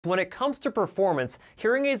When it comes to performance,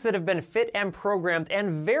 hearing aids that have been fit and programmed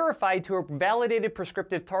and verified to a validated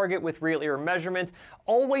prescriptive target with real ear measurement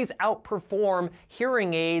always outperform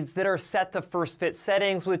hearing aids that are set to first fit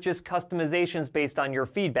settings with just customizations based on your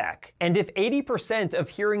feedback. And if 80% of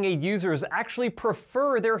hearing aid users actually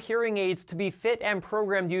prefer their hearing aids to be fit and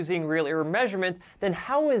programmed using real ear measurement, then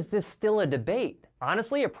how is this still a debate?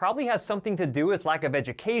 Honestly, it probably has something to do with lack of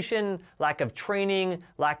education, lack of training,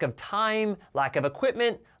 lack of time, lack of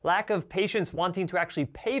equipment, lack of patients wanting to actually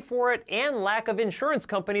pay for it, and lack of insurance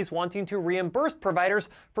companies wanting to reimburse providers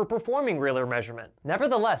for performing real ear measurement.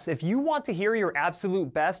 Nevertheless, if you want to hear your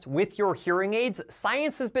absolute best with your hearing aids,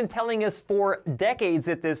 science has been telling us for decades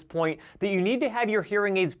at this point that you need to have your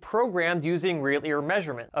hearing aids programmed using real ear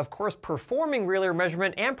measurement. Of course, performing real ear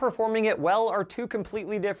measurement and performing it well are two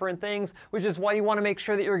completely different things, which is why you want to make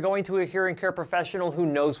sure that you're going to a hearing care professional who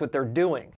knows what they're doing.